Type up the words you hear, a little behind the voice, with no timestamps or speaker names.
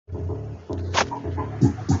Yeah.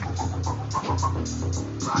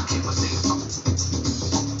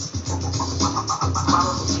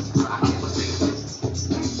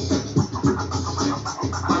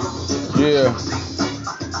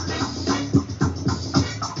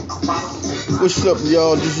 What's up,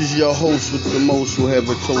 y'all? This is your host with the most who have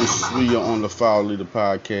a toast. We are on the Foul Leader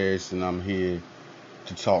podcast, and I'm here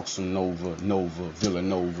to talk some Nova,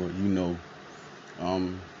 Villanova, you know.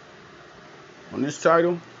 Um, on this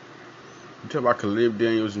title, we talk about Caleb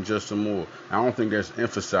Daniels and Justin Moore. I don't think that's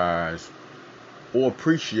emphasized or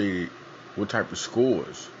appreciated what type of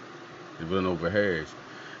scores that Villanova has.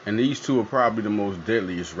 And these two are probably the most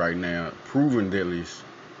deadliest right now, proven deadliest.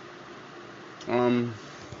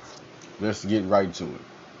 Let's get right to it.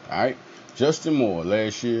 Alright? Justin Moore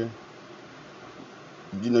last year,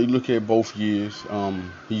 you look at both years,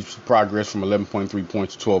 he's progressed from 11.3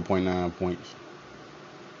 points to 12.9 points.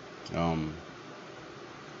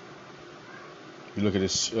 You look at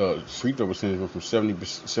his free throw percentage went from 71%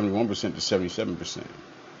 to 77%.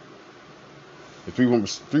 The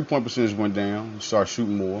three-point percentage went down. He started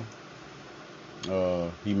shooting more.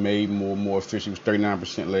 He made more efficient. He was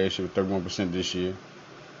 39% last year, 31% this year.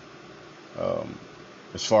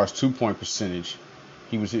 As far as 2-point percentage,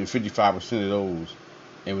 he was hitting 55% of those,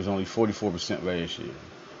 and was only 44% last year.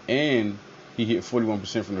 And he hit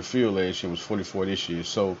 41% from the field last year, and was 44% this year.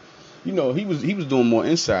 So, he was doing more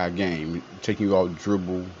inside game, taking you out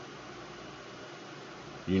dribble,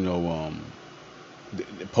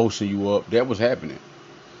 posting you up. That was happening.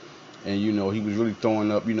 And, he was really throwing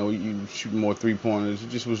up, you shooting more three-pointers. It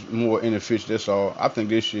just was more inefficient, that's all. I think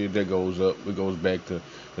this year that goes up. It goes back to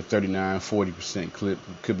the 39-40% clip.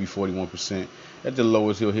 It could be 41%. At the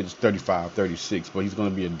lowest, he'll hit 35, 36, but he's going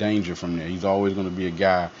to be a danger from there. He's always going to be a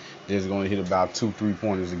guy that's going to hit about 2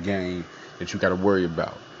 3-pointers a game that you got to worry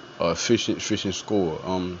about. Efficient score.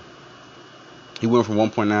 He went from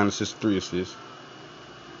 1.9 assists to 3 assists.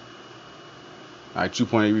 All right,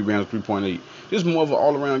 2.8 rebounds, 3.8. This is more of an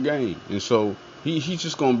all-around game, and so he's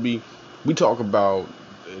just gonna be. We talk about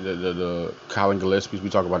the Colin Gillespie's,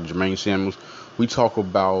 we talk about Jermaine Samuels, we talk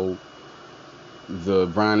about the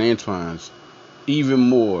Brian Antoines even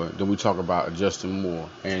more than we talk about Justin Moore.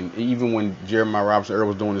 And even when Jeremiah Robinson Earl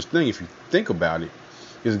was doing this thing, if you think about it,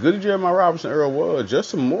 as good as Jeremiah Robinson Earl was,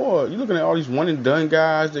 Justin Moore, you're looking at all these one-and-done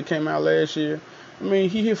guys that came out last year. I mean,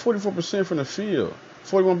 he hit 44% from the field.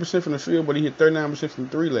 41% from the field, but he hit 39% from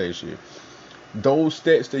 3 last year. Those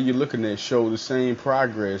stats that you're looking at show the same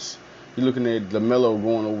progress. You're looking at LaMelo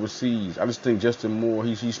going overseas. I just think Justin Moore,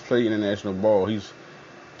 he's played international ball. He's,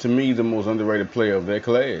 to me, the most underrated player of that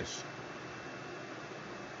class.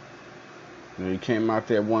 He came out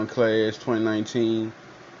that one class, 2019,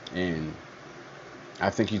 and I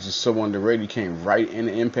think he's just so underrated. He came right in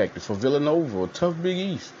and impacted for Villanova, a tough Big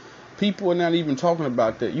East. People are not even talking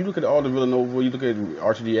about that. You look at all the Villanova, you look at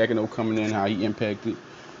Arcidiacono coming in, how he impacted.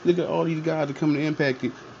 Look at all these guys that come to impact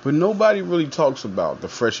it. But nobody really talks about the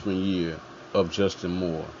freshman year of Justin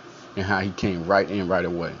Moore and how he came right in right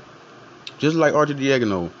away. Just like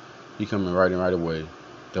Arcidiacono, he coming right in right away.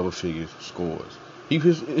 Double figures, scores.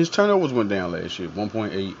 His turnovers went down last year,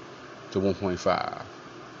 1.8 to 1.5.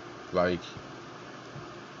 Like,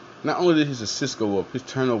 not only did his assists go up, his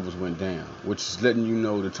turnovers went down, which is letting you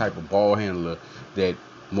know the type of ball handler that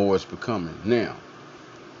Moore is becoming. Now,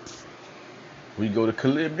 we go to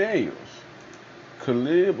Caleb Daniels.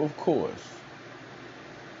 Caleb, of course,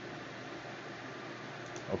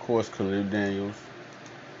 Caleb Daniels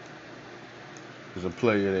is a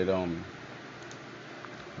player that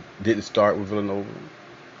didn't start with Villanova.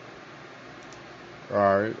 All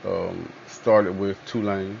right, started with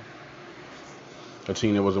Tulane, a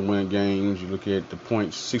team that wasn't winning games. You look at the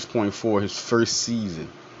points, 6.4 his first season.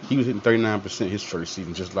 He was hitting 39% his first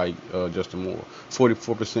season, just like Justin Moore.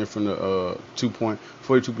 44% from the 2-point,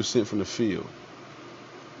 42% from the field.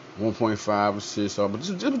 1.5 assists. But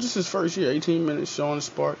just his first year, 18 minutes showing the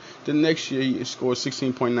spark. The next year, he scored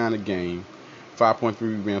 16.9 a game, 5.3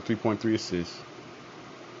 rebounds, 3.3 assists.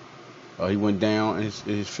 He went down in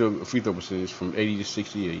his free throw percentage from 80 to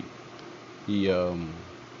 68. He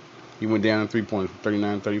went down in 3-pointers from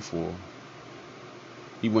 39 to 34.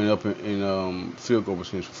 He went up in field goal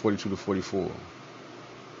percentage from 42 to 44.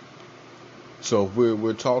 So if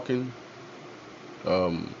we're talking,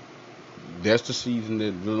 that's the season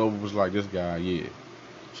that Villanova was like, this guy, yeah.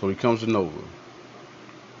 So he comes to Nova.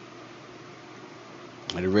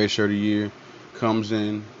 And the red shirt of the year comes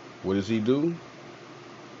in. What does he do?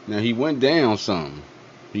 Now, he went down some.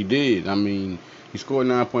 He did. I mean, he scored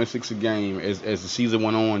 9.6 a game. As the season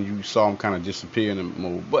went on, you saw him kind of disappear in the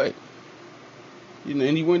mode. But And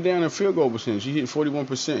he went down in field goal percentage. He hit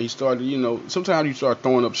 41%. He started, sometimes you start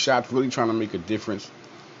throwing up shots, really trying to make a difference.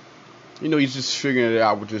 He's just figuring it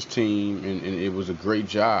out with this team, and it was a great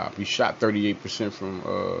job. He shot 38% from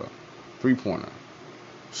three-pointer,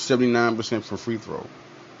 79% from free throw.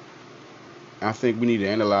 I think we need to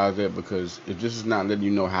analyze that, because if this is not letting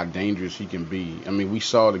you know how dangerous he can be, I mean, we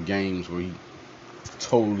saw the games where he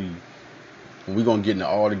totally, and we're going to get into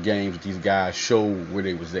all the games that these guys show where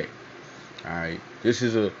they was at. All right,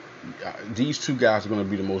 these two guys are going to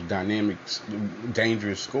be the most dynamic,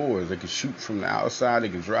 dangerous scorers. They can shoot from the outside. They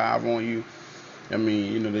can drive on you. I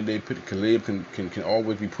mean, they put Caleb can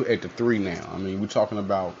always be put at the three now. I mean, we're talking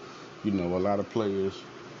about, a lot of players.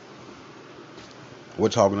 We're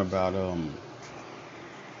talking about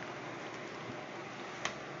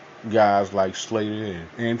guys like Slater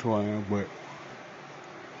and Antoine, but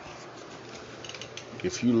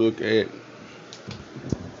if you look at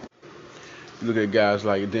guys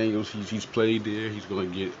like Daniels, he's played there. He's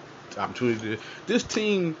going to get opportunity there. This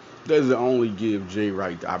team doesn't only give Jay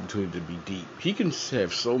Wright the opportunity to be deep. He can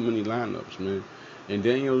have so many lineups, man. And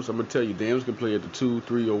Daniels, I'm going to tell you, Daniels can play at the 2,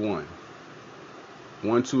 3, or 1.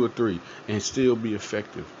 1, 2, or 3, and still be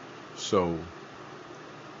effective. So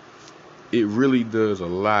it really does a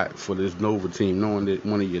lot for this Nova team, knowing that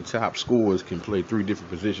one of your top scorers can play 3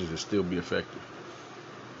 different positions and still be effective.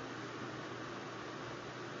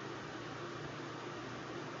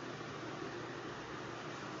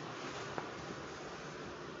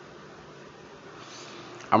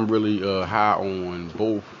 I'm really high on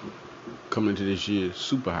both coming into this year,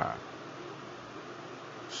 super high.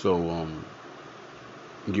 So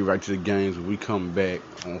get right to the games. When we come back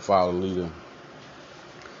on Follow the Leader,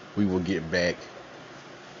 we will get back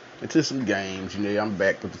into some games. I'm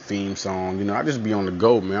back with the theme song. I just be on the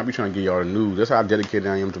go, man. I be trying to get y'all the news. That's how dedicated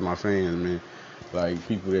I am to my fans, man. Like,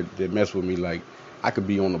 people that mess with me, like, I could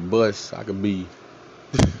be on the bus, I could be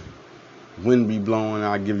wind be blowing,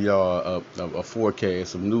 I'll give y'all a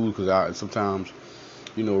forecast of news, because I sometimes,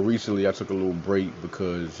 recently I took a little break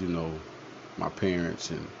because, my parents,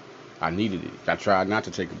 and I needed it. I tried not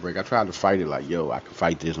to take a break. I tried to fight it like, I can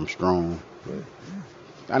fight this, I'm strong. But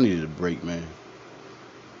I needed a break, man.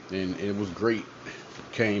 And it was great.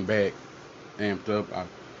 Came back, amped up. I'm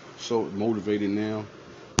so motivated now.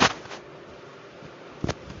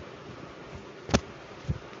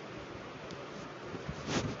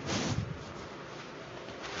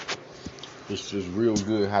 It's just real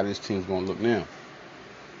good how this team's gonna look now.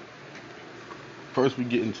 First, let's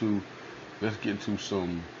get into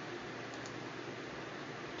some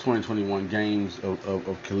 2021 games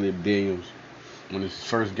of Caleb Daniels. When his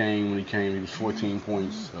first game, when he came, he was 14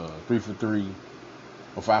 points, 3 for 3,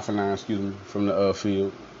 or 5 for 9, from the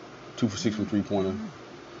field, 2 for 6 from three-pointer,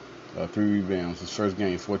 3 rebounds. His first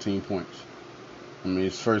game, 14 points.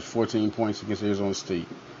 His first 14 points against Arizona State,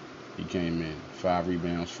 he came in 5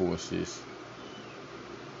 rebounds, 4 assists,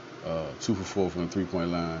 2 for 4 from the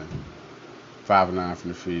three-point line, 5 for 9 from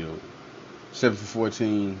the field, 7 for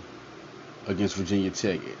 14 against Virginia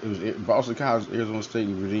Tech. It was Boston College, Arizona State,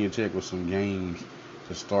 and Virginia Tech with some games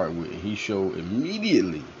to start with, and he showed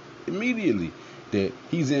immediately that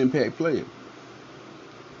he's an impact player.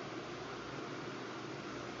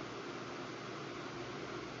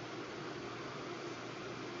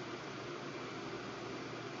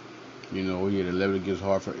 He had 11 against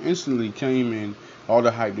Hartford. Instantly came in, all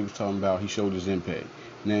the hype they was talking about, he showed his impact.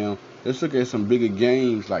 Now, let's look at some bigger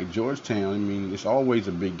games like Georgetown. It's always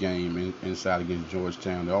a big game inside against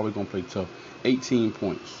Georgetown. They're always going to play tough. 18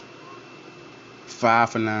 points. 5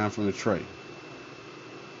 for 9 from the tray.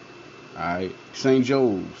 All right. St.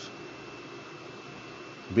 Joe's.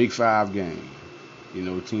 Big 5 game.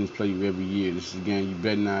 Teams play you every year. This is a game you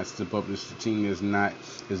better not step up. This is a team that's not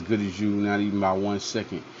as good as you, not even by 1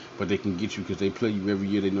 second. But they can get you because they play you every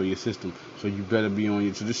year. They know your system. So you better be on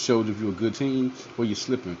your. So this shows if you're a good team or you're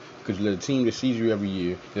slipping. Because you let a team that sees you every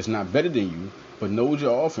year, that's not better than you, but knows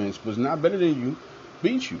your offense, but is not better than you,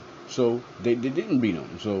 beat you. So they didn't beat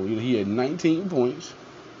him. So he had 19 points.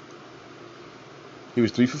 He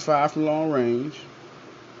was 3 for 5 from long range.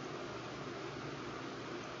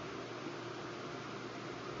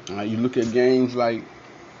 You look at games like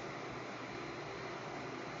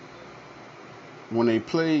when they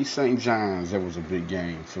played St. John's, that was a big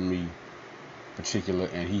game for me, particular,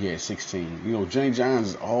 and he had 16. St. John's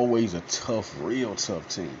is always a tough, real tough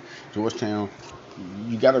team. Georgetown,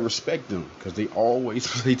 you got to respect them because they always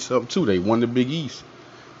play tough too. They won the Big East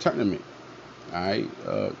tournament. All right.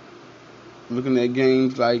 Looking at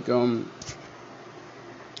games like if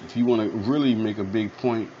you want to really make a big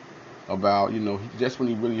point about, that's when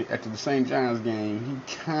he really, after the St. John's game, he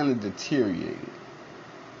kind of deteriorated.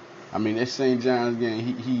 I mean, that St. John's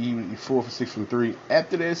game, he 4 for 6 from three.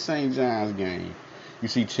 After that St. John's game, you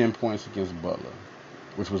see 10 points against Butler,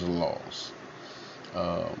 which was a loss.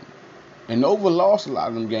 And Nova lost a lot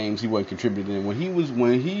of them games he wasn't contributing. When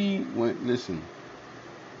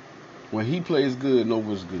he plays good,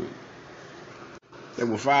 Nova's good. They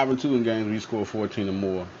were 5-2 in games where he scored 14 or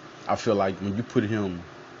more. I feel like when you put him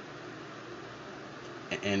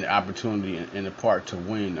and the opportunity in the part to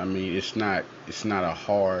win, I mean, it's not really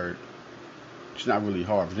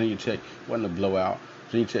hard. Virginia Tech wasn't a blowout.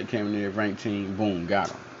 Virginia Tech came in there, ranked team, boom, got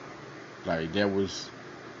them. Like, that was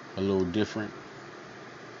a little different.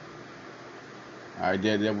 All right,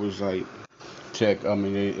 that was like Tech. I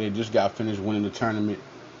mean, they just got finished winning the tournament.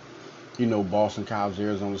 You know, Boston College,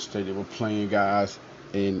 Arizona State, they were playing guys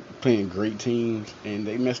and playing great teams, and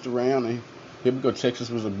they messed around. And here we go, Texas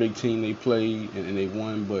was a big team they played, and they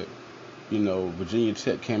won, but, you know, Virginia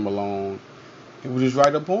Tech came along. It was just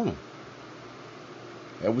right up on them.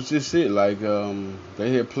 That was just it. Like,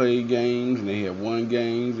 they had played games, and they had won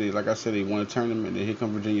games. Like I said, they won a tournament, and here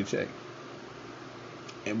come Virginia Tech.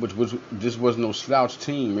 And this was no slouch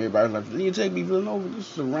team. Everybody was like, Virginia Tech beat Villanova.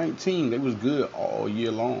 This is a ranked team. They was good all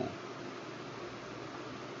year long.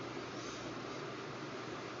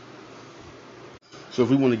 So if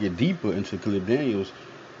we want to get deeper into Caleb Daniels,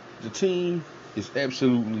 the team is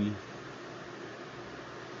absolutely,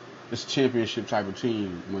 it's a championship type of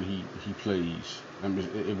team when he plays. I mean,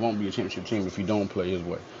 it won't be a championship team if he don't play his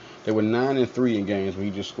way. They were 9-3 in games where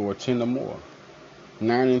he just scored 10 or more.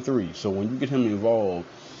 9-3. So when you get him involved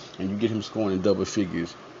and you get him scoring in double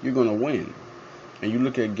figures, you're gonna win. And you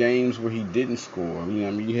look at games where he didn't score. You know,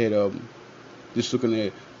 I mean, you had just looking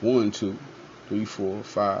at 1, 2, 3, 4,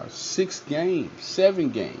 5, 6 games, 7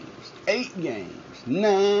 games, 8 games,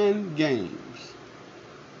 9 games,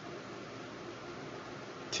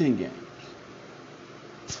 10 games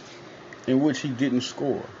in which he didn't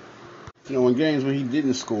score. You know, in games when he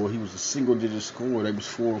didn't score, he was a single-digit scorer. That was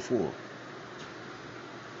 4-4.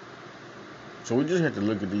 So we just have to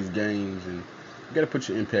look at these games, and you got to put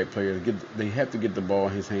your impact players. They have to get the ball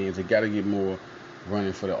in his hands. They got to get more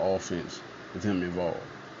running for the offense with him involved.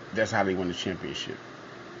 That's how they win the championship.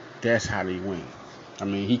 That's how they win. I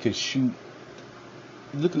mean, he could shoot.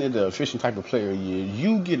 Looking at the efficient type of player he is,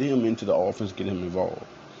 you get him into the offense, get him involved.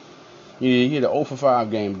 Yeah, he had an 0 for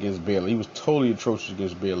 5 game against Baylor. He was totally atrocious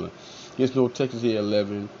against Baylor. Against North Texas, he had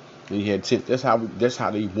 11, and he had 10. That's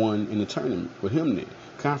how they won in the tournament with him there.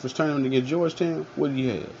 Conference tournament against Georgetown, what did he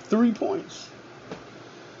have? 3 points.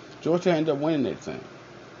 Georgetown ended up winning that thing.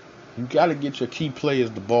 You got to get your key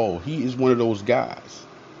players the ball. He is one of those guys.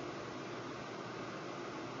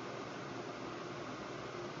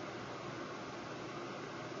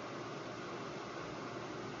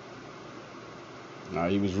 Now,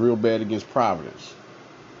 he was real bad against Providence.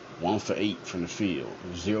 1 for 8 from the field.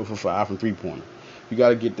 0 for 5 from three-pointer. You got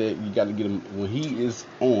to get that. You got to get him. When he is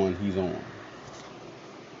on, he's on.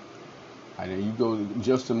 And then you go to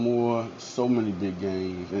Justin Moore, so many big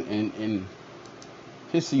games. And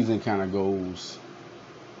his season kind of goes,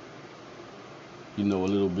 you know, a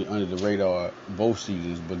little bit under the radar both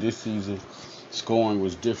seasons. But this season, scoring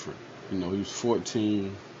was different. You know, he was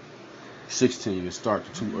 14, 16 to start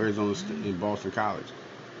the 2 Arizona State in Boston College.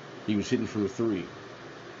 He was hitting from the 3.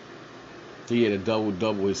 He had a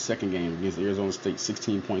double-double his second game against Arizona State,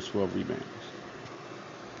 16 points, 12 rebounds.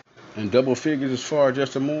 And double figures as far as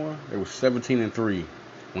Justin Moore, it was 17-3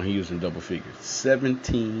 when he was in double figures.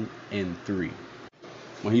 17-3.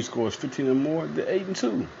 When he scores 15 or more, they're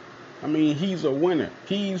 8-2. I mean, he's a winner.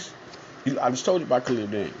 I just told you about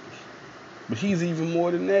Caleb Daniels. But he's even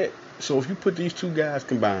more than that. So if you put these two guys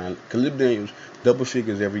combined, Caleb Daniels, double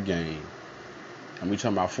figures every game. And we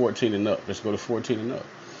talking about 14 and up. Let's go to 14 and up.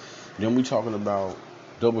 Then we talking about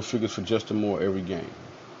double figures for Justin Moore every game.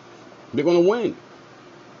 They're going to win.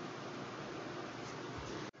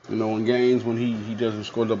 You know, in games when he doesn't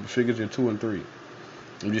score double figures, they're 2 and 3.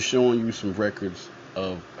 I'm just showing you some records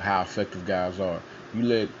of how effective guys are. You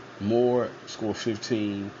let Moore score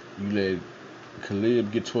 15. You let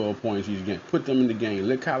Caleb get 12 points each game. Put them in the game.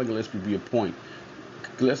 Let Kyle Gillespie be a point.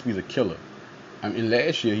 Gillespie's a killer. I mean,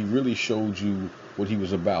 last year he really showed you what he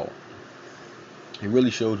was about. He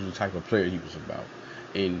really showed you the type of player he was about.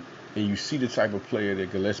 And you see the type of player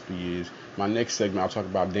that Gillespie is. My next segment, I'll talk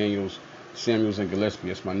about Daniels, Samuels, and Gillespie.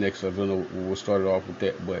 That's my next segment. We'll start it off with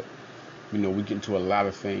that. But, you know, we get into a lot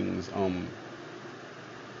of things.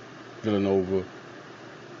 Villanova.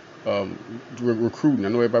 Recruiting. I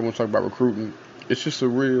know everybody wants to talk about recruiting. It's just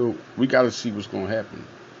we got to see what's going to happen.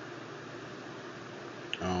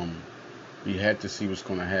 We had to see what's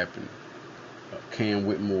going to happen. Cam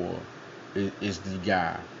Whitmore, is the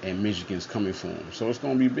guy, and Michigan's coming for him. So it's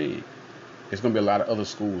going to be big. There's going to be a lot of other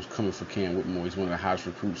schools coming for Cam Whitmore. He's one of the hottest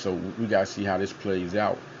recruits. So we got to see how this plays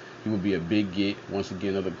out. He would be a big get. Once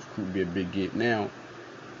again, another recruit would be a big get. Now,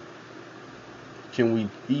 can we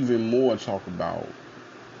even more talk about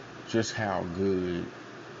just how good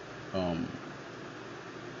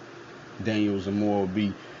Daniels and Moore will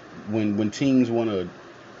be when teams want to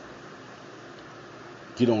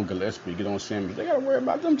get on Gillespie, get on Samuels? They got to worry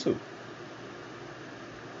about them too.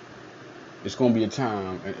 It's going to be a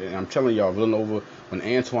time, and I'm telling y'all, Villanova, when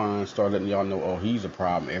Antoine started letting y'all know, oh, he's a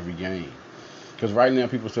problem every game. Because right now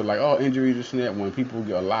people still like, oh, injuries, this and that. When people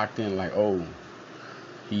get locked in, like, oh,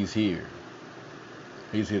 he's here.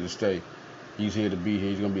 He's here to stay. He's here to be here.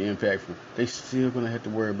 He's going to be impactful. They still going to have to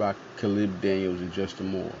worry about Caleb Daniels and Justin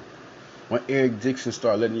Moore. When Eric Dixon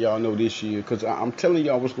start letting y'all know this year, because I'm telling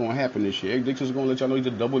y'all what's going to happen this year. Eric Dixon's going to let y'all know he's a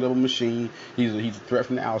double-double machine. He's a threat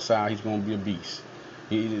from the outside. He's going to be a beast.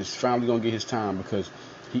 He is finally going to get his time because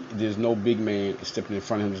there's no big man stepping in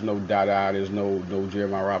front of him. There's no Dada. There's no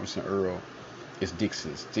Jeremiah Robinson Earl. It's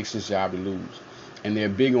Dixon's job to lose. And they're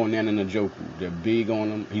big on Nana Njoku. They're big on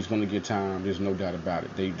him. He's going to get time. There's no doubt about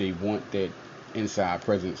it. They want that inside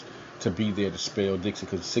presence to be there to spell Dixon,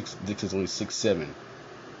 because Dixon's only 6'7",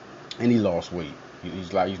 and he lost weight.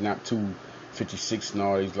 He's not 256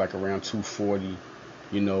 now. He's like around 240.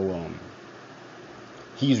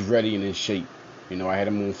 He's ready and in shape. I had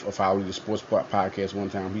him on Follow the Sports podcast one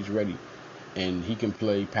time. He's ready, and he can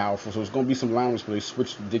play powerful. So it's going to be some lineups where they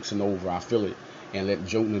switch Dixon over. I feel it, and let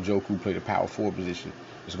Joe Njoku play the power forward position.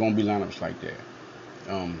 It's going to be lineups like that.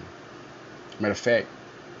 Matter of fact,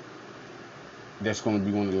 that's going to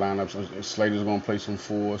be one of the lineups. Slater's going to play some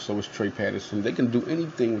four. So is Trey Patterson. They can do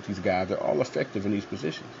anything with these guys. They're all effective in these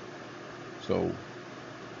positions. So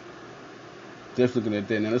just looking at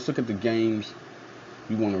that. Now let's look at the games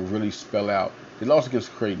we want to really spell out. They lost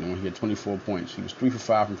against Creighton when he had 24 points. He was 3 for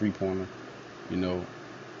 5 from three-pointer.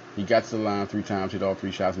 He got to the line 3 times, hit all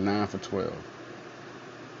 3 shots, 9 for 12.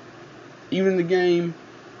 Even in the game,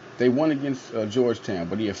 they won against Georgetown,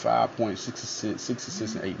 but he had 5 points, 6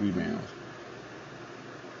 assists, and 8 rebounds.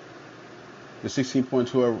 The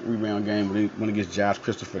 16.12 rebound game when he went against Josh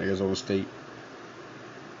Christopher at Arizona State.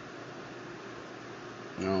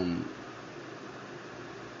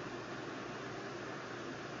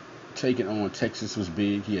 Taking on Texas was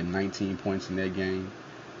big. He had 19 points in that game.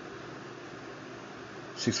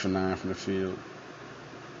 6 for 9 from the field.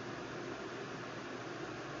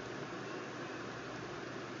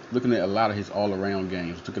 Looking at a lot of his all-around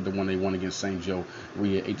games. Look at the one they won against St. Joe, where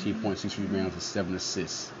he had 18 points, 6 rebounds, and 7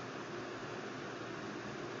 assists.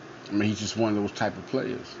 He's just one of those type of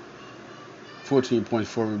players. 14 points,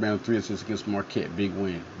 4 rebounds, 3 assists against Marquette. Big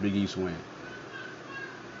win. Big East win.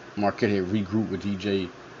 Marquette had regrouped with DJ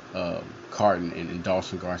Carton and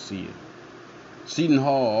Dawson Garcia. Seton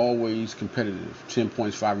Hall always competitive. 10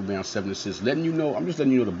 points, 5 rebounds, 7 assists. I'm just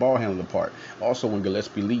letting you know the ball handling part. Also, when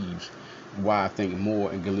Gillespie leaves, why I think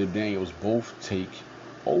Moore and Caleb Daniels both take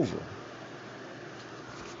over.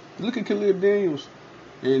 Look at Caleb Daniels,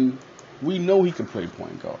 and we know he can play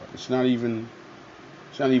point guard. It's not even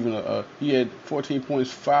he had 14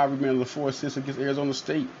 points, 5 rebounds, and 4 assists against Arizona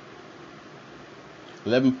State.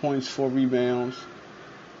 11 points, 4 rebounds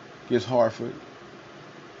against Hartford.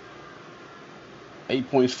 8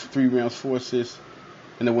 points, 3 rebounds, 4 assists,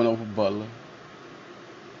 and they went over Butler.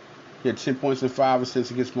 He had 10 points and 5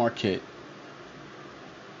 assists against Marquette.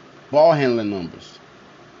 Ball handling numbers.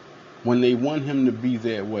 When they want him to be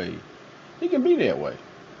that way, he can be that way.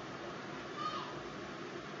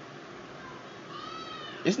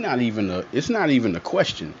 It's not even a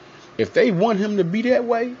question. If they want him to be that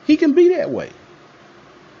way, he can be that way.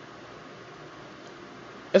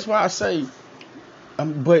 That's why I say,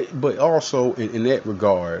 but also in that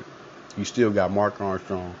regard, you still got Mark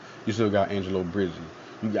Armstrong, you still got Angelo Brizzi,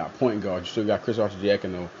 you got point guard, you still got Chris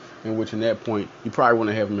Arcidiacono, in which in that point, you probably want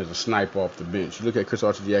to have him as a sniper off the bench. You look at Chris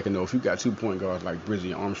Arcidiacono, if you got 2 point guards like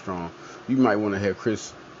Brizzi and Armstrong, you might want to have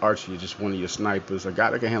Chris Archie just one of your snipers, a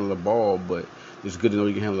guy that can handle the ball, but it's good to know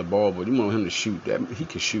he can handle the ball, but you want him to shoot. That he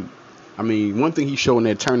can shoot. One thing he showed in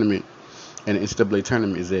that tournament, in the NCAA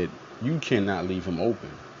tournament, is that you cannot leave him open.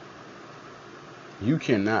 You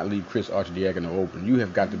cannot leave Chris Arcidiacono open. You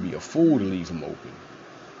have got to be a fool to leave him open.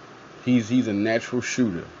 He's a natural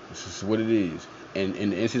shooter. This is what it is. And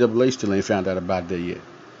the NCAA still ain't found out about that yet.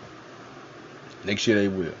 Next year they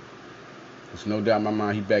will. There's no doubt in my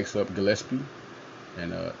mind he backs up Gillespie.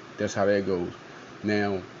 And that's how that goes.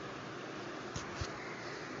 Now,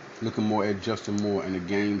 looking more at Justin Moore and the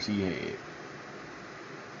games he had.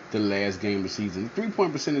 the last game of the season. The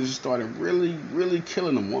 3-point percentage just started really, really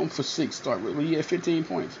killing him. 1 for 6 start. He had 15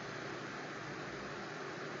 points.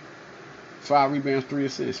 5 rebounds, 3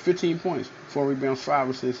 assists. 15 points, 4 rebounds, 5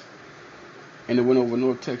 assists. And they went over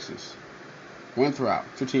North Texas. Winthrop,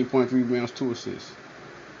 15 points, 3 rebounds, 2 assists.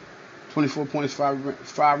 24 points,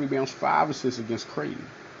 5 rebounds, 5 assists against Creighton.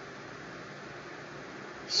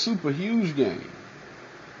 Super huge game.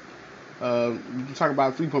 You can talk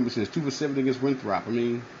about 3-point percentage. 2 for 7 against Winthrop.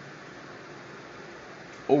 0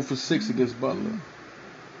 for 6 against Butler.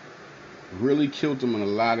 Really killed them in a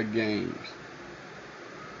lot of games.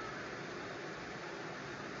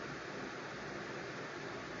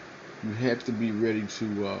 You have to be ready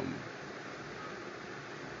to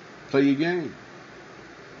play your game.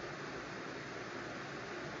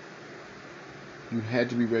 You had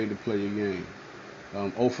to be ready to play your game.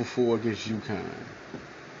 0 for 4 against UConn.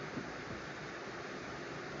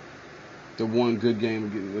 The one good game,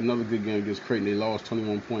 another good game against Creighton. They lost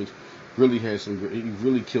 21 points. Really had some. He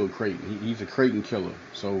really killed Creighton. He's a Creighton killer.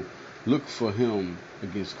 So look for him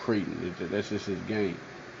against Creighton. That's just his game.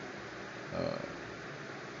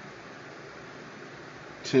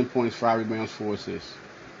 10 points, 5 rebounds, 4 assists.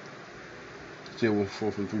 Still 1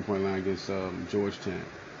 for 4 from 3-point line against Georgetown.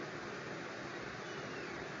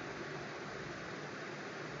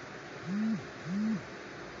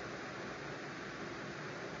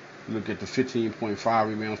 Look at the 15.5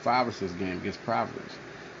 rebounds, 5 assists game against Providence.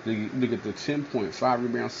 Look at the 10.5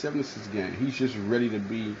 rebounds, 7 assists game. He's just ready to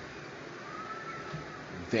be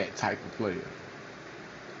that type of player.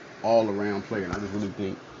 All-around player. And I just really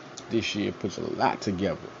think this year puts a lot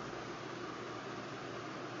together.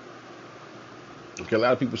 Okay, a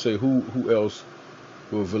lot of people say who else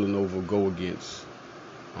will Villanova go against?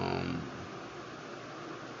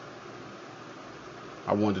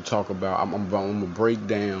 I wanted to talk about. I'm gonna break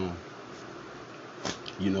down.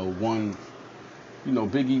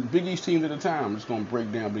 Big East teams at a time. I'm just gonna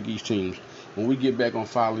break down Big East teams. When we get back on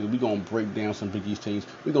Fire Leader, we're gonna break down some Big East teams.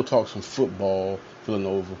 We're gonna talk some football,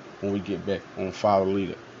 Villanova, when we get back on Fire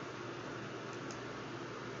Leader.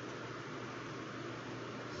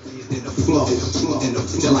 In the flow,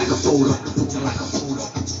 feel like a photo.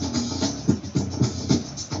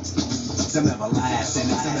 Some everlasting.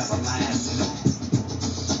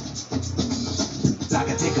 I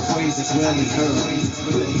can take a phrase that's rarely heard.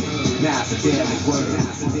 Now it's a daily word.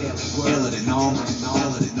 Iller than normal.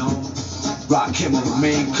 Rock him will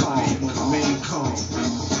remain calm.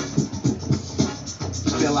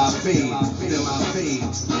 Feel our fade.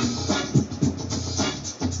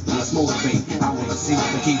 Let's motivate. I wanna see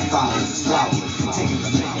the keep following this flower. Taking the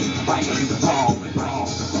main, biting through the ball.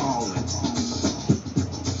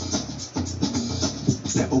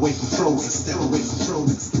 Step away from frozen.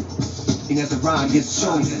 And as the rhyme gets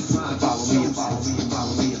chosen, follow me.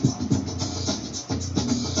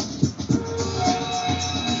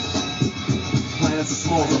 Planets are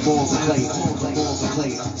small, the balls are clay.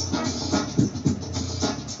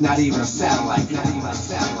 Not even a satellite.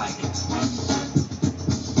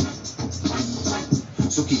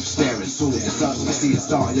 So keep staring, soon as you suddenly see a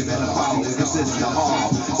star, you better follow it, this is the all.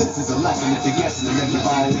 This is a lesson, if you're guessing, and then you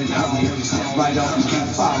all in a hurry. Right up and keep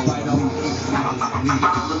following.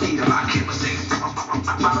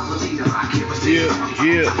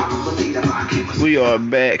 Yeah. We are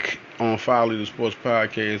back on Fire Leader Sports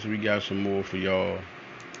Podcast. We got some more for y'all.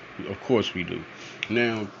 Of course we do.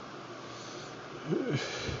 Now,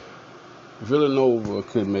 Villanova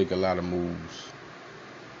could make a lot of moves.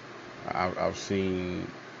 I've seen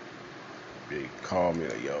they call me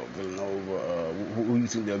like, yo, Villanova, who you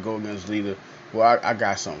think they'll go against leader? Well, I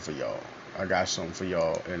got something for y'all.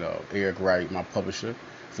 And Eric Wright, my publisher,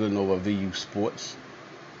 Villanova VU Sports,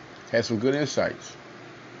 had some good insights.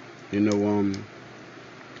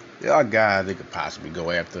 There are guys they could possibly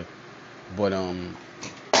go after, but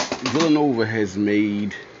Villanova has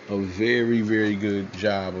made a very, very good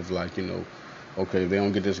job of okay, if they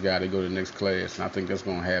don't get this guy, they go to the next class. And I think that's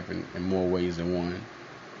going to happen in more ways than one.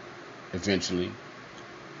 Eventually,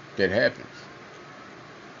 that happens.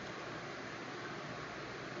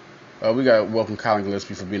 We got to welcome Colin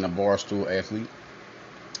Gillespie for being a Barstool athlete.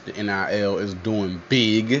 The NIL is doing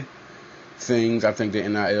big things. I think the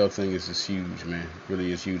NIL thing is huge, man.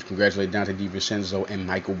 Really is huge. Congratulate Dante DiVincenzo and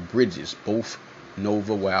Michael Bridges, both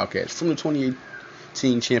Nova Wildcats from the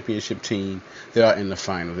 2018 championship team. They are in the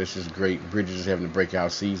final. This is great. Bridges is having a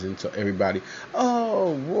breakout season. So everybody,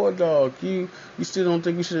 oh, War Dog, you still don't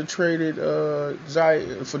think we should have traded for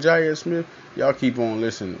Jair Smith? Y'all keep on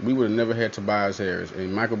listening. We would have never had Tobias Harris,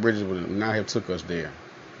 and Michael Bridges would not have took us there.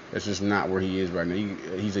 That's just not where he is right now.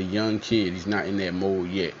 He's a young kid. He's not in that mode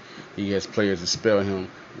yet. He has players to spell him.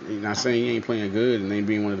 He's not saying he ain't playing good and ain't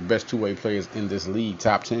being one of the best two-way players in this league,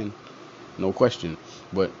 top 10, no question.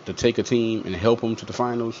 But to take a team and help them to the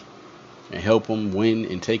finals and help them win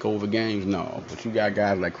and take over games, no. But you got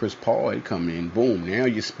guys like Chris Paul, they come in, boom, now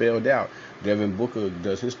you're spelled out. Devin Booker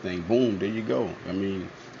does his thing, boom, there you go. I mean,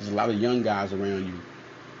 there's a lot of young guys around you.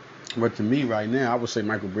 But to me right now, I would say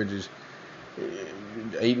Michael Bridges.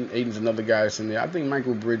 Aiden's another guy that's in there. I think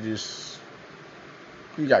Michael Bridges.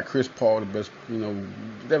 You got Chris Paul, the best.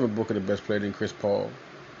 Devin Booker, the best player, than Chris Paul.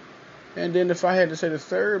 And then if I had to say the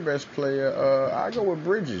third best player, I go with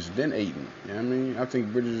Bridges, then Aiden. You know what I mean? I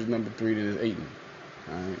think Bridges is number 3, then is Aiden.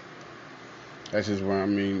 All right. That's just what I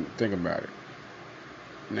mean. Think about it.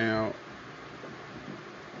 Now,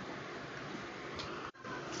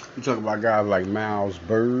 you talk about guys like Miles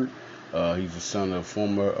Bird. He's the son of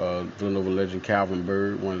former Villanova legend Calvin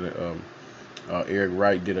Bird. One of the Eric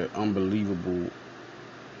Wright did an unbelievable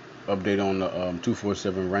update on the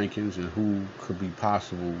 247 rankings and who could be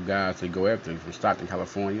possible guys to go after. From Stockton,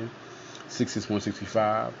 California, 6'6",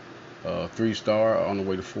 165, 3-star on the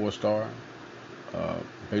way to 4-star,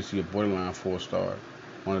 basically a borderline 4-star.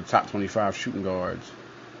 One of the top 25 shooting guards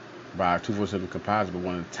by 247 composite, but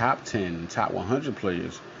one of the top 10, top 100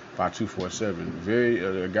 players by 247. Very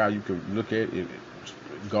a guy you could look at,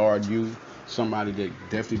 guard you, somebody that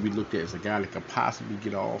definitely be looked at as a guy that could possibly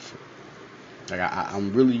get off. Like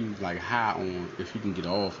I'm really like high on if he can get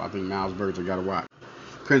off. I think Miles Bird's a guy to watch.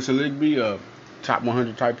 Prince Aligbe, a top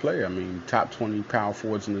 100 type player. I mean, top 20 power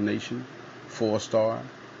forwards in the nation, 4-star.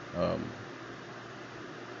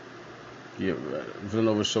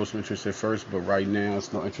 Villanova showed some interest at first, but right now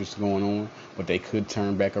it's no interest going on. But they could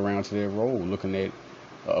turn back around to their role, looking at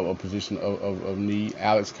a position of need.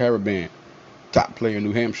 Alex Caravan, top player in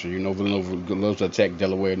New Hampshire. Villanova loves to attack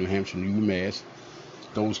Delaware, New Hampshire, UMass.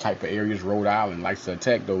 Those type of areas. Rhode Island likes to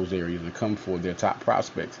attack those areas and come for their top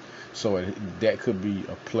prospects. So that could be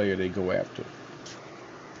a player they go after.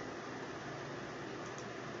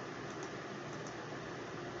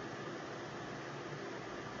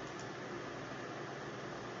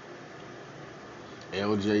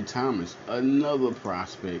 L.J. Thomas, another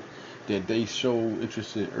prospect that they show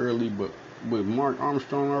interest in early, but with Mark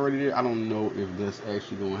Armstrong already there, I don't know if that's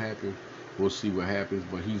actually going to happen. We'll see what happens,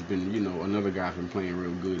 but he's been, another guy's been playing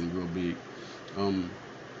real good and real big.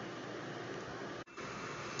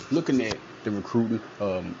 Looking at the recruiting,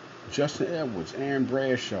 Justin Edwards, Aaron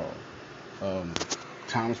Bradshaw,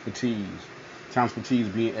 Thomas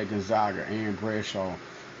Patiz being at Gonzaga, Aaron Bradshaw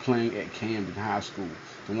playing at Camden High School,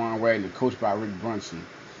 DeJuan Wagner, coached by Rick Brunson,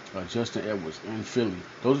 Justin Edwards in Philly.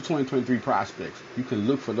 Those are 2023 prospects. You can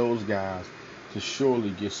look for those guys to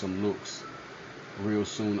surely get some looks real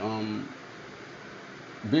soon.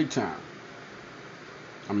 Big time.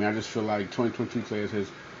 I mean, I just feel like 2023 class has,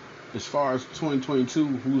 as far as 2022,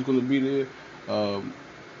 who's going to be there?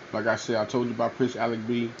 Like I said, I told you about Prince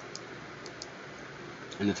Aligbe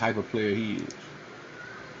and the type of player he is.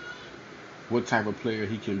 What type of player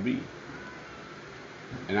he can be.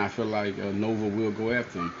 And I feel like Nova will go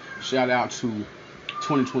after him. Shout out to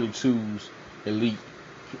 2022's elite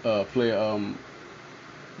player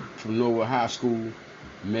from Norwood High School,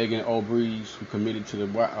 Megan O'Breeze, who committed to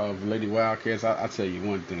the Lady Wildcats. I'll tell you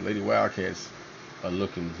one thing. Lady Wildcats are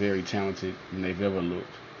looking very talented than they've ever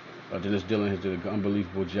looked. Dennis Dillon has done an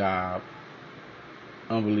unbelievable job.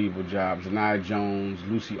 Zanaya Jones,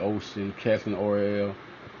 Lucy Olsen, Kathleen Oriel,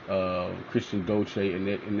 Christian Dolce in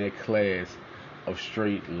that class of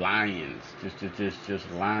straight lions.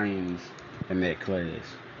 Just lions in that class.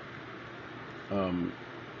 You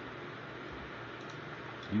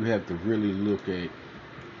have to really look at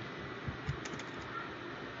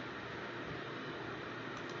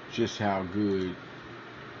just how good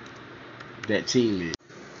that team is.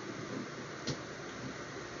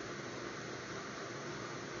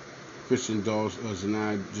 Christian Dawes,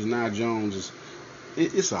 Zanaya Jones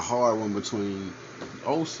it's a hard one between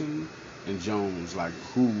Olsen and Jones. Like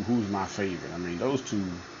who's my favorite? I mean, those two.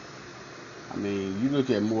 I mean, you look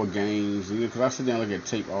at more games because I sit down and look at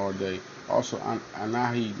tape all day. Also,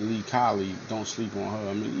 Anahi Lee Colley, don't sleep on her.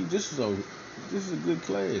 I mean, this is a good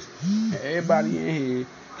class. And everybody in here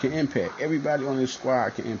can impact. Everybody on this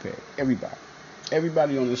squad can impact.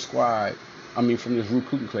 Everybody on this squad, I mean, from this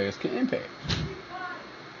recruiting class can impact.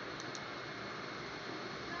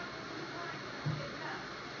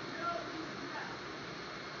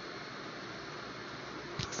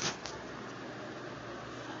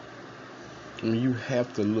 I mean, you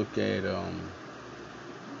have to look at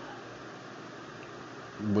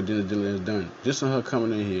what Dennis Dillon has done. Just on her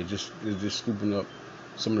coming in here, just scooping up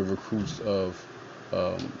some of the recruits of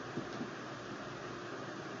um,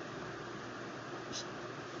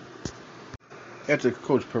 after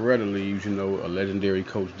Coach Peretta leaves, a legendary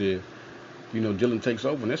coach there, Dylan takes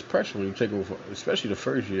over, and that's pressure when you take over, especially the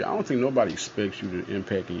first year. I don't think nobody expects you to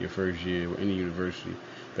impact in your first year with any university,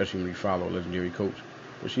 especially when you follow a legendary coach.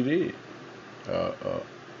 But she did. Uh, uh,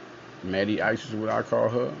 Maddie Ice is what I call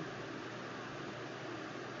her.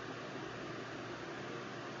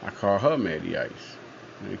 I call her Maddie Ice.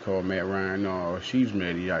 They call Matt Ryan. No, she's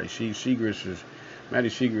Maddie Ice. Maddie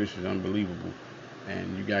Siegrist is unbelievable.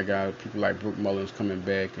 And you got guys, people like Brooke Mullins coming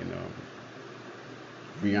back, and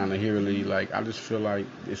Brianna Hurley. Like, I just feel like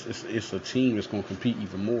it's a team that's going to compete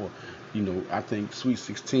even more. I think Sweet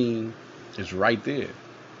 16 is right there.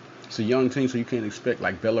 It's a young team, so you can't expect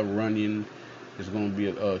like Bella Runyon is going to be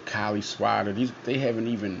a Kylie Swider. They haven't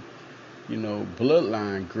even,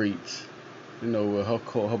 bloodline greats. Her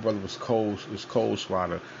brother was Cole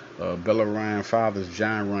Swider. Bella Ryan father's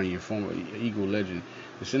John Runyon, former Eagle legend.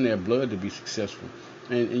 It's in their blood to be successful.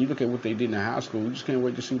 And you look at what they did in high school. We just can't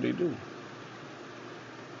wait to see what they do.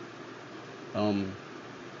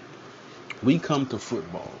 We come to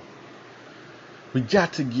football. We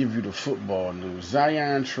got to give you the football news.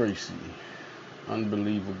 Zion Tracy,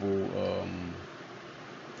 unbelievable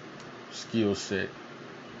skill set.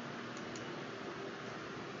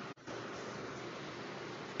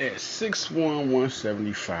 At 6'1",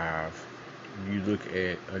 175, you look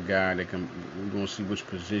at a guy that we're going to see which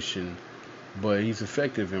position, but he's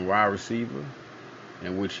effective in wide receiver,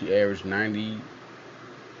 in which he averaged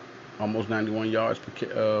almost 91 yards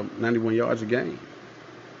a game,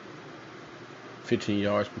 15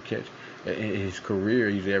 yards per catch. In his career,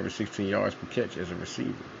 he's averaged 16 yards per catch as a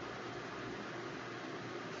receiver.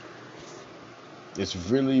 It's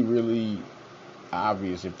really, really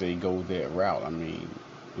obvious if they go that route. I mean,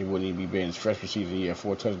 he wouldn't even be bad. His freshman season, he had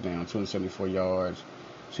 4 touchdowns, 274 yards,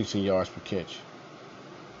 16 yards per catch.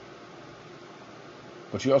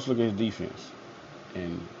 But you also look at his defense.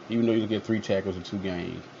 And even though you look at 3 tackles in 2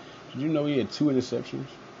 games, did you know he had 2 interceptions?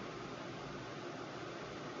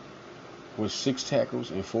 With 6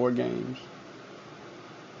 tackles in 4 games?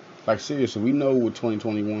 Like, seriously, we know what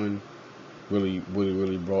 2021 really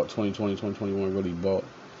brought. 2020, 2021 really brought.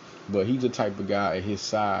 But he's the type of guy at his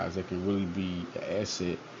size that can really be an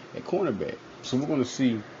asset at cornerback. So we're going to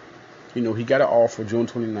see, he got an offer June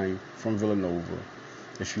 29th from Villanova.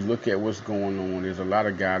 If you look at what's going on, there's a lot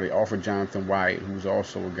of guys. They offered Jonathan White, who's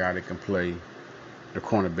also a guy that can play the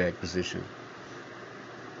cornerback position.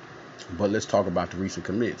 But let's talk about the recent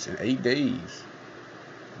commits. In 8 days,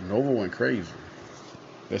 Nova went crazy.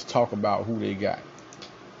 Let's talk about who they got.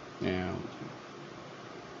 Now,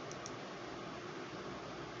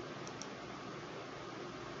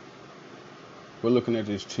 we're looking at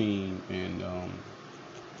this team, and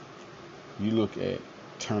you look at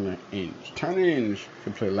Turner Inge. Turner Inge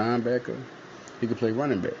can play linebacker. He can play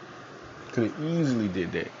running back. Could have easily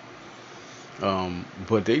did that.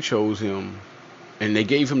 But they chose him, and they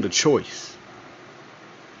gave him the choice.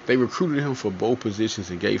 They recruited him for both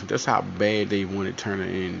positions and gave him. That's how bad they wanted Turner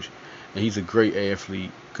Inge. And he's a great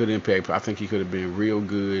athlete, good impact. I think he could have been real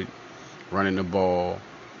good running the ball,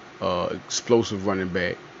 explosive running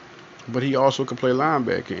back. But he also can play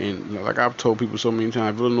linebacker. And like I've told people so many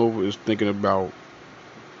times, Villanova is thinking about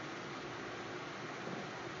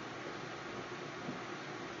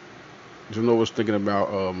the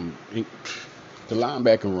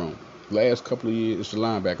linebacker room. Last couple of years, it's the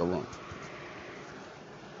linebacker room.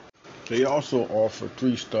 They also offered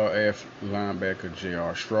 3-star linebacker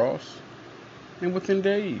J.R. Strauss. And within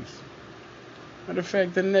days, matter of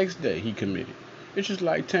fact, the next day he committed. It's just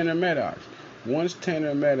like Tanner Maddox. Once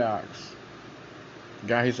Tanner Maddox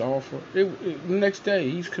got his offer, the next day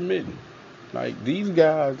he's committing. Like, these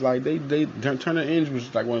guys, like Turner Inge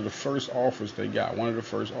was like one of the first offers they got,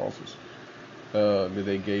 that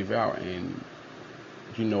they gave out, and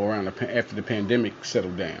around after the pandemic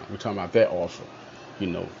settled down. We're talking about that offer.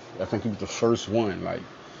 I think he was the first one. Like,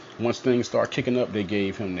 once things start kicking up, they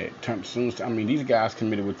gave him that. These guys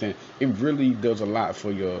committed within. It really does a lot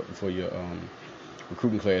for your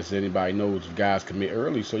recruiting class. Anybody knows guys commit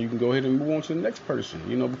early, so you can go ahead and move on to the next person.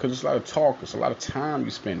 Because it's a lot of talk, it's a lot of time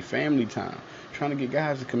you spend, family time, trying to get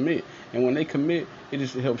guys to commit. And when they commit, it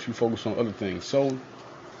just helps you focus on other things. So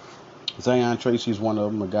Zion Tracy is one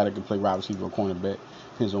of them, a guy that can play wide receiver or cornerback.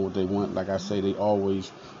 Depends on what they want. Like I say,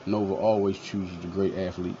 Nova always chooses the great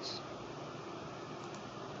athletes.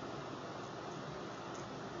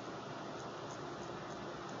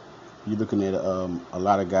 You're looking at a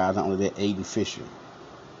lot of guys. Not only that, Aiden Fisher,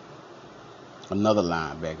 another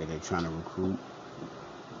linebacker they're trying to recruit.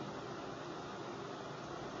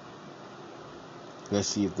 Let's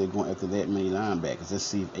see if they're going after that many linebackers. Let's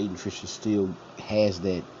see if Aiden Fisher still has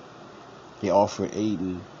that. They offered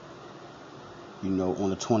Aiden, on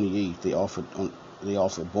the 28th. They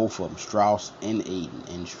offered both of them, Strauss and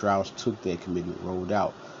Aiden, and Strauss took that commitment, rolled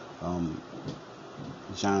out.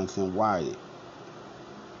 Jonathan Wyatt,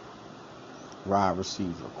 wide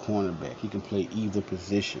receiver, cornerback. He can play either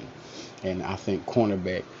position, and I think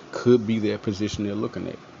cornerback could be their position they're looking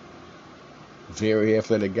at. Very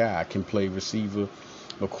athletic guy, can play receiver.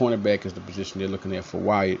 But cornerback is the position they're looking at for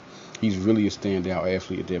Wyatt. He's really a standout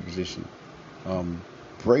athlete at that position.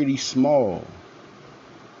 Brady Small,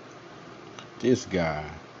 this guy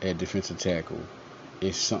at defensive tackle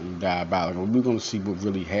is something diabolical. We're going to see what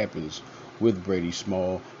really happens with Brady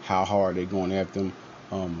Small, how hard they're going after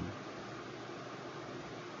him.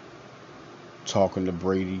 Talking to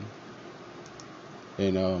Brady,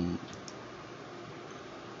 and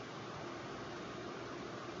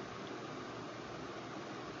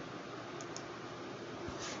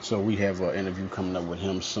so we have an interview coming up with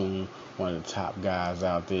him soon, one of the top guys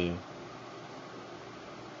out there.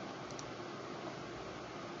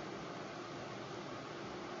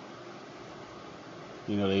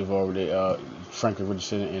 They've already Franklin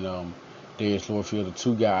Richardson and Darius Lordfield, the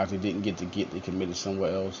two guys they didn't get, they committed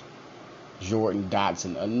somewhere else. Jordan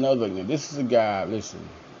Dotson, another. This is a guy. Listen,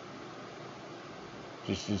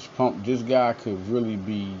 just pump. This guy could really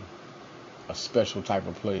be a special type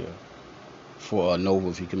of player for Nova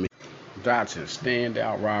if he commit. Dotson,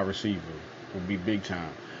 standout wide receiver, will be big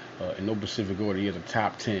time. In no specific order, he has a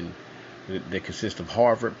top 10 that consists of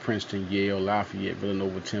Harvard, Princeton, Yale, Lafayette,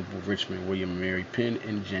 Villanova, Temple, Richmond, William & Mary, Penn,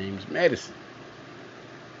 and James Madison.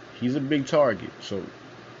 He's a big target. So,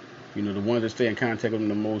 the ones that stay in contact with him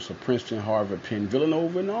the most are Princeton, Harvard, Penn,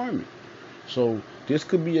 Villanova, and Army. So this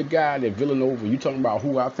could be a guy that Villanova, you talking about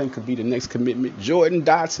who I think could be the next commitment. Jordan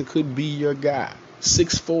Dotson could be your guy.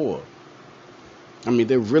 6'4".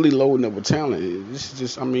 They're really loading up with talent. This is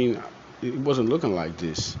just, it wasn't looking like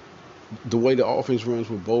this. The way the offense runs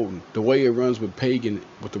with Bolden, the way it runs with Pagan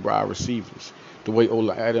with the wide receivers, the way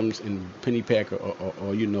Ola Adams and Penny Packer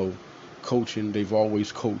are coaching. They've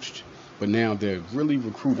always coached. But now they're really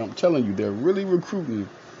recruiting. I'm telling you, they're really recruiting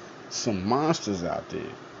some monsters out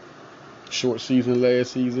there. Short season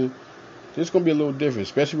last season. This is going to be a little different,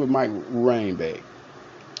 especially with Mike Rain back.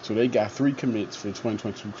 So they got 3 commits for the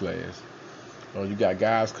 2022 class. You got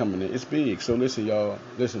guys coming in. It's big. So listen, y'all.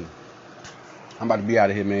 Listen, I'm about to be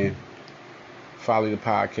out of here, man. Follow the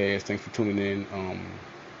podcast. Thanks for tuning in.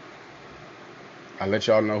 I'll let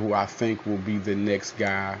y'all know who I think will be the next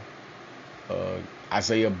guy.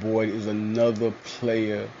 Isaiah Boyd is another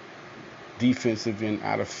player, defensive end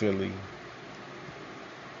out of Philly.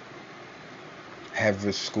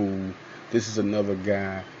 Harvard School. This is another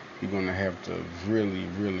guy you're going to have to really,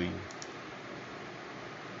 really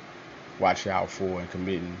watch out for and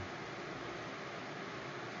committing.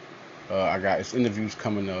 I got his interviews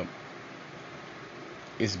coming up.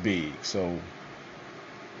 It's big. So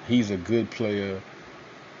he's a good player.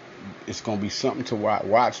 It's going to be something to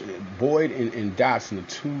watch. Boyd and Dotson are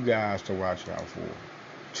 2 guys to watch out for.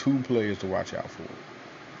 2 players to watch out for.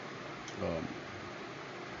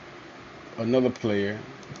 Another player,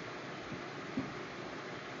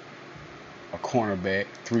 a cornerback,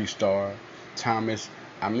 3-star, Thomas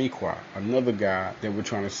Amikwa. Another guy that we're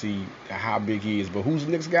trying to see how big he is. But who's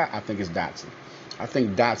the next guy? I think it's Dotson. I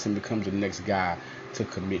think Dotson becomes the next guy to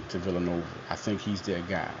commit to Villanova. I think he's their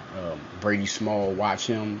guy. Brady Small, watch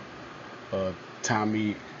him.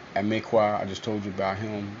 Tommy Amikwa, I just told you about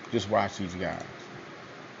him. Just watch these guys.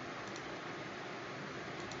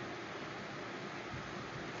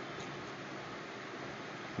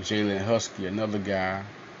 Jalen Husky, another guy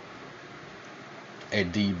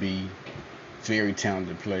at DB. Very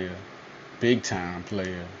talented player. Big time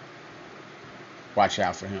player. Watch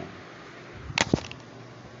out for him.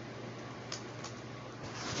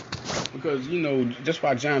 Because, that's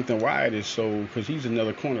why Jonathan Wyatt is so, because he's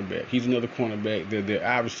another cornerback. He's another cornerback. They're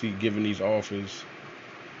obviously giving these offers,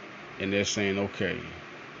 and they're saying, okay,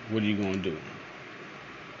 what are you going to do?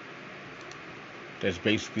 That's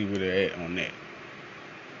basically where they're at on that.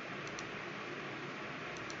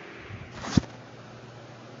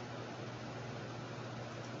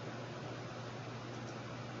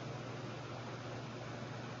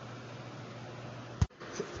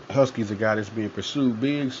 Husky's a guy that's being pursued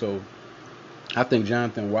big, so I think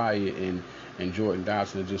Jonathan Wyatt and Jordan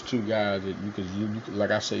Dotson are just 2 guys that you could,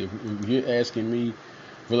 like I say, if you're asking me,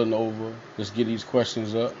 Villanova, let's get these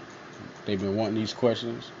questions up. They've been wanting these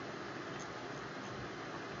questions.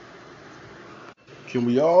 Can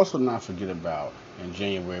we also not forget about in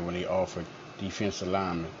January when they offered defensive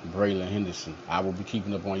lineman, Braylon Henderson. I will be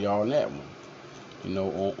keeping up on y'all on that one.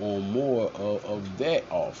 On more of that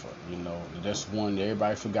offer. That's one that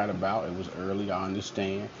everybody forgot about. It was early, I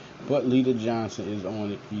understand. But Leader Johnson is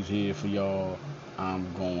on it. He's here for y'all.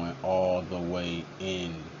 I'm going all the way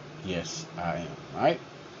in. Yes, I am. All right?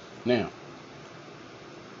 Now,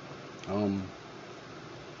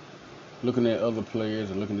 looking at other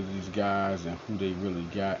players and looking at these guys and who they really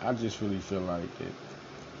got, I just really feel like that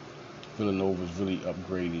Villanova's really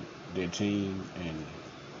upgraded their team, and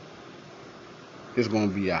it's going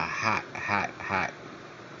to be a hot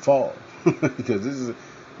fall. Because this is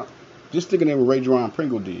just thinking of what Ray Jerron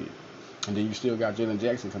Pringle did. And then you still got Jalen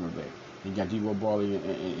Jackson coming back. You got Devo Barley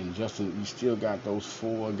and Justin. You still got those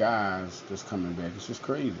 4 guys that's coming back. It's just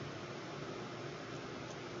crazy.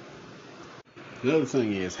 Another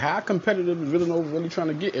thing is, how competitive is Villanova really trying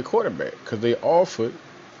to get a quarterback? Because they offered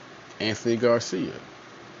Anthony Garcia.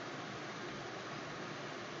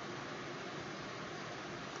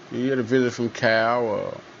 He had a visit from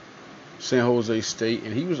Cal, San Jose State,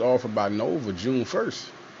 and he was offered by Nova June 1st.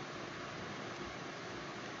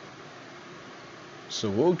 So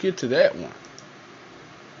we'll get to that one.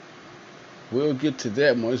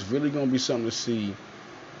 It's really going to be something to see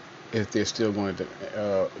if they're still going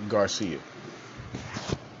to Garcia.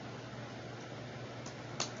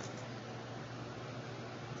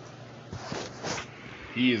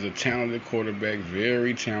 He is a talented quarterback,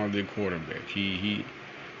 very talented quarterback. He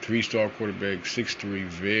 3-star quarterback, 6'3",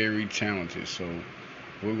 very talented. So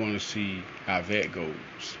we're going to see how that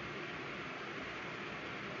goes.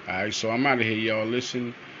 Alright, so I'm out of here, y'all.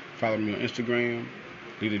 Listen, follow me on Instagram,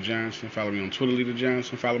 Leader Johnson. Follow me on Twitter, Leader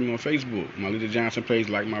Johnson. Follow me on Facebook, my Leader Johnson page.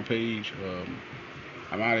 Like my page.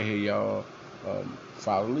 I'm out of here, y'all.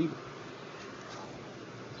 Follow Leader.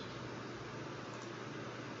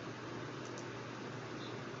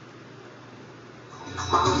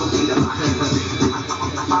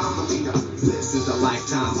 This is a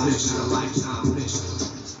lifetime mission.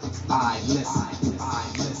 I listen.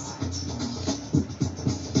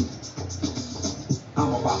 I'm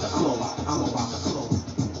about to flow.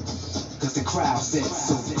 Cause the crowd said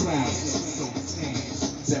so.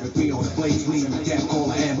 Therapy on the blaze, we in the death,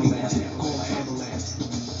 call an ambulance.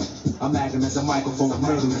 I'm acting as a microphone,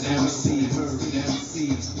 murdering MCs.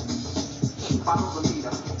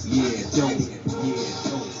 Yeah, dope.